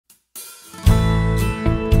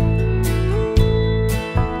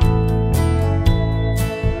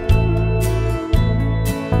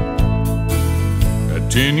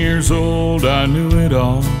10 years old, I knew it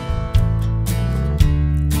all.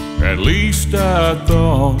 At least I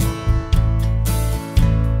thought,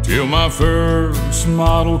 till my first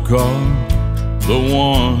model car, the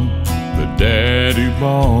one that Daddy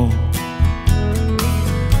bought.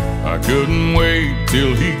 I couldn't wait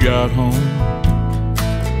till he got home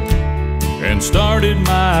and started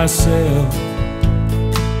myself.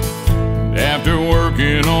 After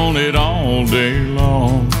working on it all day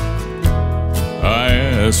long, I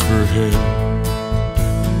asked for help.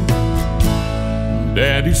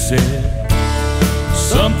 Daddy said,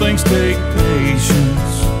 some things take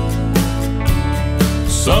patience,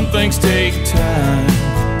 some things take time.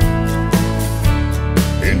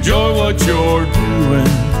 Enjoy what you're doing,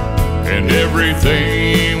 and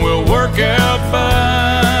everything will work out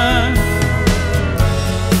fine.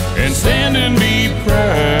 And stand and be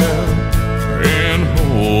proud, and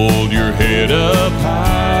hold your head up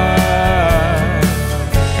high,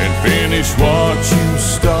 and finish what you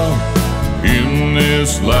start in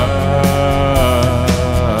this life.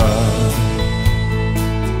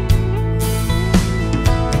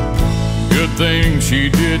 Good thing she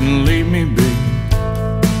didn't leave me be.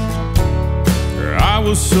 I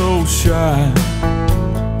was so shy.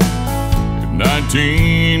 At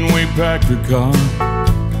 19 we packed the car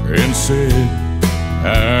and said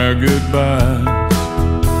our goodbyes.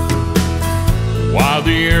 While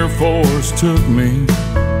the Air Force took me,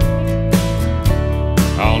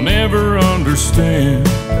 I'll never understand.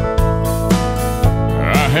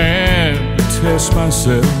 I had to test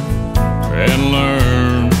myself and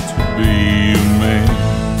learn to be a man.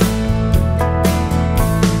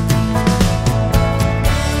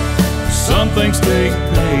 Some things take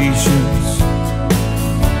patience,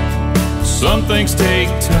 some things take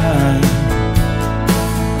time.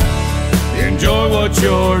 Enjoy what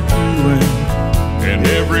you're doing, and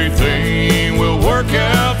everything will work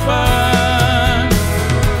out fine.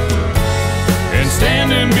 And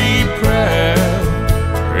stand and be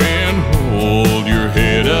proud, and hold your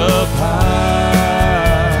head up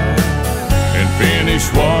high, and finish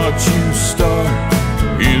what you start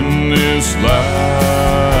in this life.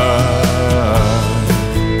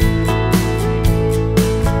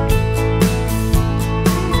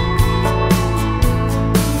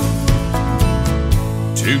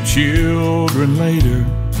 2 children later,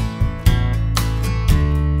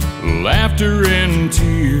 laughter and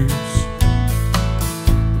tears.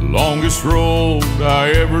 Longest road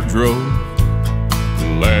I ever drove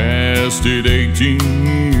lasted 18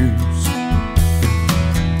 years.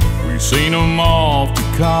 We seen them off to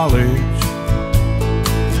college,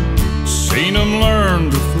 seen them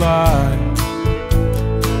learn to fly.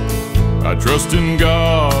 I trust in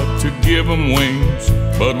God to give them wings,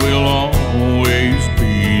 but we'll always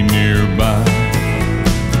be nearby.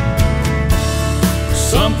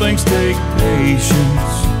 Some things take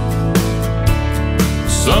patience,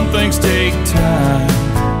 some things take time.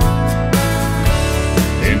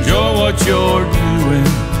 Enjoy what you're doing,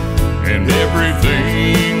 and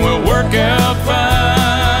everything will work out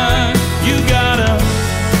fine. You gotta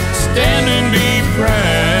stand and be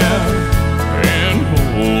proud, and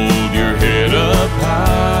hold your head up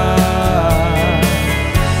high,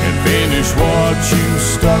 and finish what you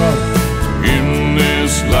start in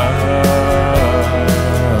this life.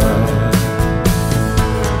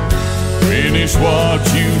 Finish what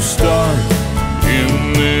you start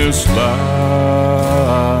in this life.